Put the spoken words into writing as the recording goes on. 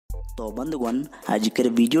তো বন্ধুগণ, আজকের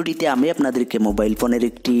ভিডিওটিতে আমি আপনাদেরকে মোবাইল ফোনের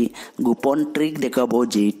একটি গোপন ট্রিক দেখাবো,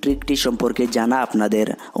 যে ট্রিকটি সম্পর্কে জানা আপনাদের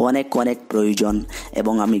অনেক প্রয়োজন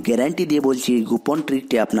এবং আমি গ্যারান্টি দিয়ে বলছি এই গোপন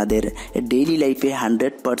ট্রিকটি আপনাদের ডেইলি লাইফে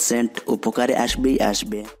 100% উপকারে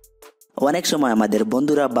আসবে। অনেক সময় আমাদের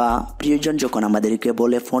বন্ধুরা বা প্রিয়জন যখন আমাদেরকে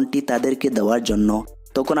বলে ফোনটি তাদেরকে দেওয়ার জন্য,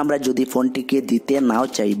 তখন আমরা যদি ফোনটিকে দিতে নাও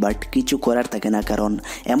চাই, বাট কিছু করার থাকে না, কারণ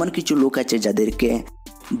এমন কিছু লোক আছে যাদেরকে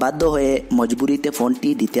বাধ্য হয়ে মজবুরিতে ফোনটি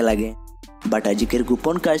দিতে লাগে। বাট আজকের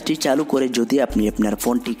গোপন কাজটি চালু করে যদি আপনি আপনার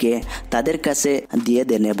ফোনটিকে তাদের কাছে দিয়ে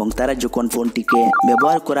দেন এবং তারা যখন ফোনটিকে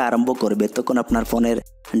ব্যবহার করা আরম্ভ করবে, তখন আপনার ফোনের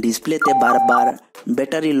ডিসপ্লেতে বারবার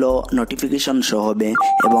ব্যাটারি লো নোটিফিকেশন শো হবে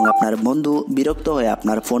এবং আপনার বন্ধু বিরক্ত হয়ে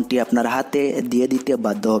আপনার ফোনটি আপনার হাতে দিয়ে দিতে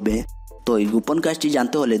বাধ্য হবে। তো এই গোপন কাজটি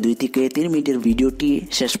জানতে হলে 2 থেকে 3 মিনিটের ভিডিওটি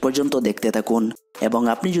শেষ পর্যন্ত দেখতে থাকুন এবং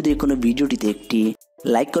আপনি যদি কোনো ভিডিওটিতে একটি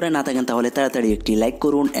লাইক করে না থাকেন তাহলে তাড়াতাড়ি একটি লাইক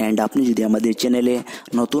করুন। অ্যান্ড আপনি যদি আমাদের চ্যানেলে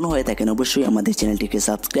নতুন হয়ে থাকেন অবশ্যই আমাদের চ্যানেলটিকে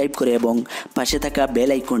সাবস্ক্রাইব করে এবং পাশে থাকা বেল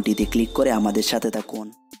আইকনটিতে ক্লিক করে আমাদের সাথে থাকুন।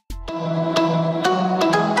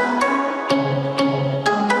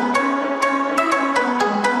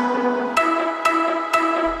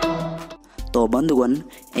 তো বন্ধুগণ,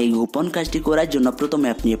 এই গোপন কাজটি করার জন্য প্রথমে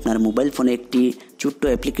আপনি আপনার মোবাইল ফোনে একটি ছোট্ট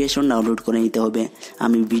অ্যাপ্লিকেশন ডাউনলোড করে নিতে হবে।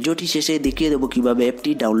 আমি ভিডিওটি শেষে দেখিয়ে দেবো কীভাবে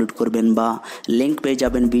অ্যাপটি ডাউনলোড করবেন, বা লিঙ্ক পেয়ে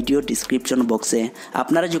যাবেন ভিডিও ডিসক্রিপশন বক্সে।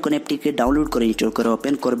 আপনারা যখন অ্যাপটিকে ডাউনলোড করে ইনস্টল করে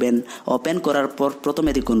ওপেন করবেন, ওপেন করার পর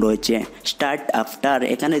প্রথমে দেখুন রয়েছে স্টার্ট আফটার,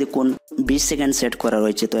 এখানে দেখুন 20 সেকেন্ড সেট করা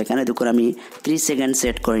রয়েছে। তো এখানে দেখুন আমি 30 সেকেন্ড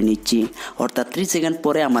সেট করে নিচ্ছি, অর্থাৎ 30 সেকেন্ড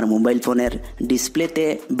পরে আমার মোবাইল ফোনের ডিসপ্লেতে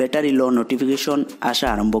ব্যাটারি লো নোটিফিকেশন আসা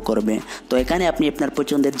আরম্ভ করবে। তো এখানে আপনি আপনার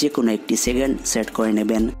পছন্দের যে কোনো একটি সেকেন্ড সেট করে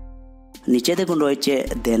নেবেন। নিচে দেখুন রয়েছে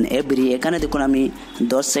দেন এভরি, এখানে দেখুন আমি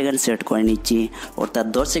 10 সেকেন্ড সেট করে নিচ্ছি, অর্থাৎ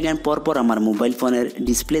 10 সেকেন্ড পর আমার মোবাইল ফোনের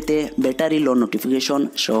ডিসপ্লেতে ব্যাটারি লো নোটিফিকেশন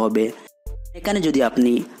শো হবে। এখানে যদি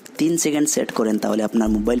আপনি 3 সেকেন্ড সেট করেন তাহলে আপনার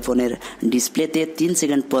মোবাইল ফোনের ডিসপ্লেতে 3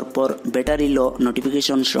 সেকেন্ড পর ব্যাটারি লো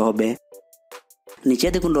নোটিফিকেশন শো হবে। নিচে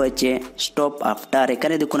দেখুন রয়েছে স্টপ আফটার,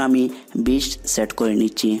 এখানে দেখুন আমি 20 সেট করে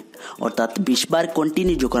নিচ্ছি, অর্থাৎ 20 বার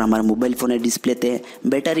কন্টিনিউ যখন আমার মোবাইল ফোনের ডিসপ্লেতে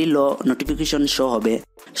ব্যাটারি লো নোটিফিকেশন শো হবে,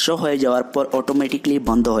 শো হয়ে যাওয়ার পর অটোমেটিকলি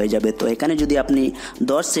বন্ধ হয়ে যাবে। তো এখানে যদি আপনি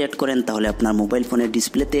 10 সেট করেন তাহলে আপনার মোবাইল ফোনের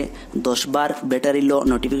ডিসপ্লেতে 10 বার ব্যাটারি লো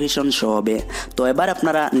নোটিফিকেশন শো হবে। তো এবার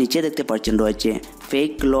আপনারা নিচে দেখতে পাচ্ছেন রয়েছে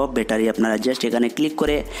ফেক লো ব্যাটারি, আপনারা জাস্ট এখানে ক্লিক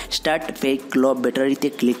করে স্টার্ট ফেক লো ব্যাটারিতে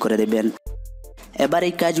ক্লিক করে দেবেন। এবার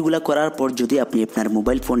এই কাজগুলো করার পর যদি আপনি আপনার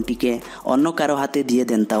মোবাইল ফোনটিকে অন্য কারো হাতে দিয়ে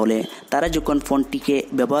দেন, তাহলে তারা যখন ফোনটিকে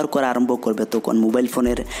ব্যবহার করা আরম্ভ করবে তখন মোবাইল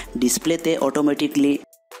ফোনের ডিসপ্লেতে অটোমেটিকলি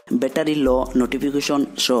ব্যাটারি লো নোটিফিকেশন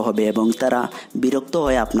শো হবে এবং তারা বিরক্ত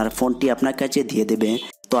হয়ে আপনার ফোনটি আপনার কাছে দিয়ে দেবে।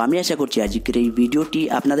 তো আমি আশা করছি আজকের এই ভিডিওটি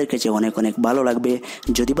আপনাদের কাছে অনেক ভালো লাগবে।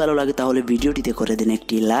 যদি ভালো লাগে তাহলে ভিডিওটিতে করে দিন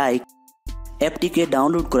একটি লাইক। অ্যাপটিকে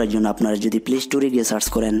ডাউনলোড করার জন্য আপনারা যদি প্লে স্টোরে গিয়ে সার্চ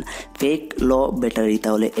করেন ফেক লো ব্যাটারি,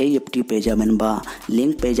 তাহলে এই অ্যাপটি পেয়ে যাবেন বা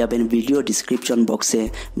লিঙ্ক পেয়ে যাবেন ভিডিও ডিসক্রিপশন বক্সে।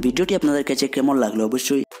 ভিডিওটি আপনাদের কাছে কেমন লাগলো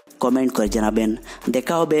অবশ্যই কমেন্ট করে জানাবেন।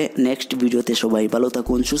 দেখা হবে নেক্সট ভিডিওতে। সবাই ভালো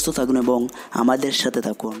থাকুন, সুস্থ থাকুন এবং আমাদের সাথে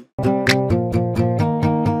থাকুন।